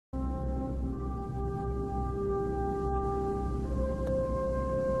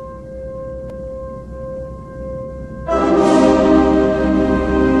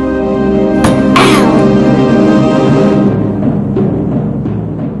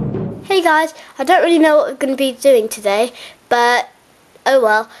Hey guys, I don't really know what we're going to be doing today, but oh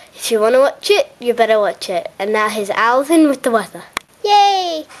well, if you want to watch it, you better watch it. And now here's Alvin with the weather.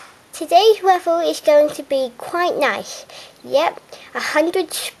 Yay! Today's weather is going to be quite nice. Yep,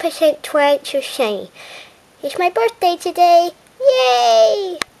 100% chance of sunny. It's my birthday today.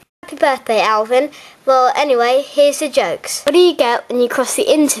 Yay! Happy birthday, Alvin. Well, anyway, here's the jokes. What do you get when you cross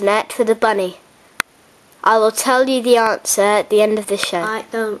the internet with a bunny? I will tell you the answer at the end of the show. I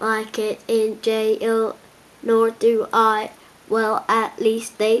don't like it in jail, nor do I. Well, at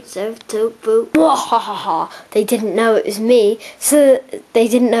least they serve tofu. They didn't know it was me,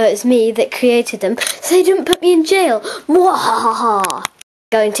 that created them, so they didn't put me in jail.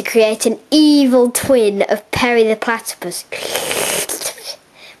 Going to create an evil twin of Perry the Platypus.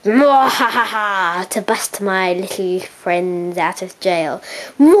 To bust my little friends out of jail.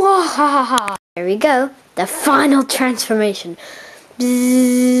 There we go. The final transformation. Bzzz.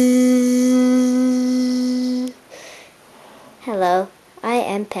 Hello, I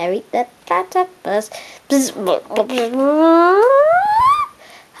am Perry the Platypus.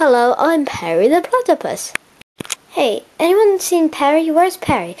 Hello, I'm Perry the Platypus. Hey, anyone seen Perry? Where's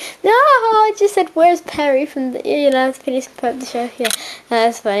Perry? No, I just said where's Perry from the, the pretty part of the show. Yeah,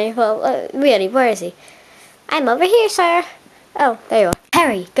 that's funny. Well, really, where is he? I'm over here, sir. Oh, there you are.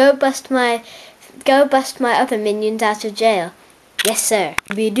 Perry, go bust my other minions out of jail. Yes, sir.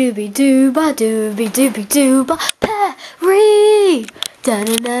 Dooby doo ba dooby dooby doo ba Perry. Da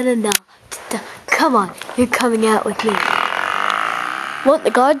da da da da. Come on, you're coming out with me. Want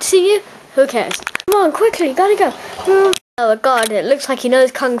the guard to see you? Who cares? Come on, quickly, gotta go. Oh, a guard, it looks like he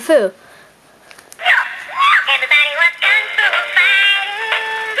knows Kung Fu. Everybody was kung fu fighting.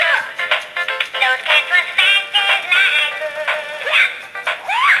 Those cats was fast as lightning. In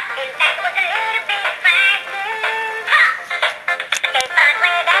fact, it was a little bit frightening. They fought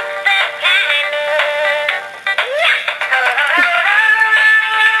with extra kindness.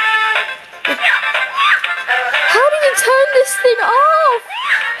 How do you turn this thing off?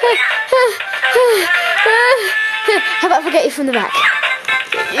 How about if I get you from the back? How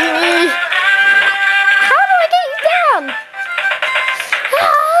do I get you down?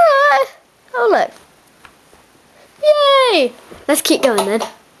 Oh look. Yay! Let's keep going then.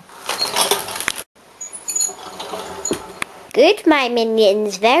 Good, my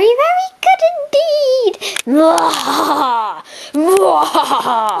minions. Very, very good indeed.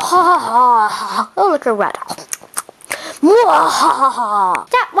 Oh, look, a rat.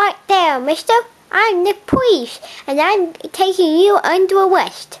 Stop right there, mister. I'm the police, and I'm taking you under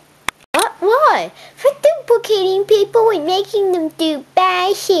arrest. What? Why? For duplicating people and making them do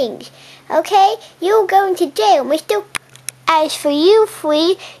bad things. Okay? You're going to jail, mister. As for you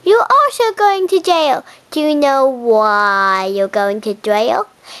three, you're also going to jail. Do you know why you're going to jail?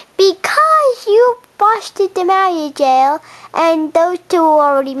 Because you busted them out of jail, and those two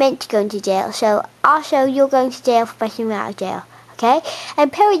are already meant to go into jail. So also you're going to jail for busting them out of jail. Okay?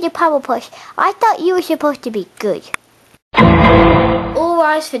 And Perry the Platypus, I thought you were supposed to be good. All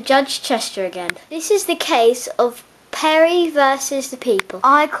rise for Judge Chester again. This is the case of Perry versus the people.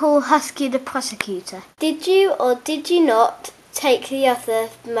 I call Husky the prosecutor. Did you or did you not take the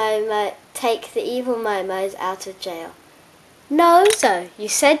evil Momos out of jail? No, so you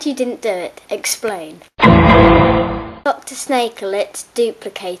said you didn't do it. Explain. Dr. Snakelet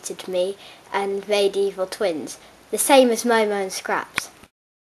duplicated me and made evil twins, the same as Momo and Scraps.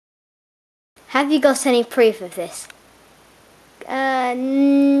 Have you got any proof of this?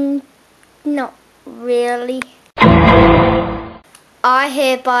 Not really. I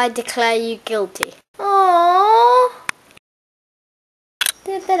hereby declare you guilty. Aww.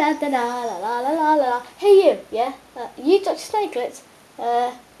 Hey you, yeah? You Dr. Snakelet?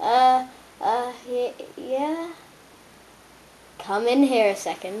 Yeah? Come in here a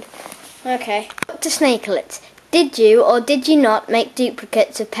second. Okay. Dr. Snakelet, did you or did you not make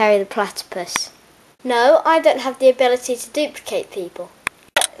duplicates of Perry the Platypus? No, I don't have the ability to duplicate people.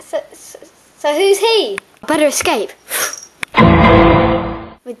 So who's he? I better escape.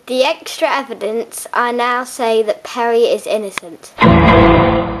 With the extra evidence, I now say that Perry is innocent.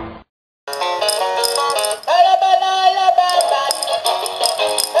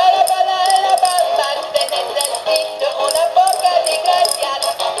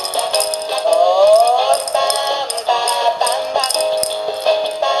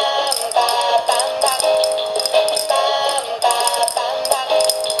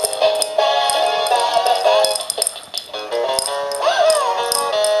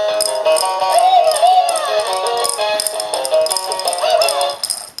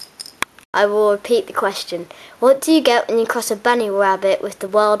 will repeat the question. What do you get when you cross a bunny rabbit with the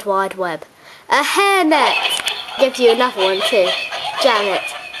World Wide Web? A hairnet! Give you another one too. Janet.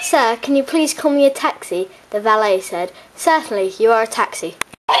 Sir, can you please call me a taxi? The valet said. Certainly, you are a taxi.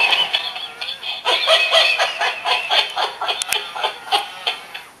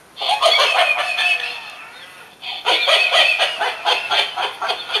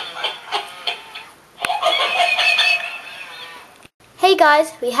 Hey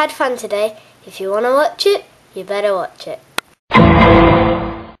guys, we had fun today. If you want to watch it, you better watch it.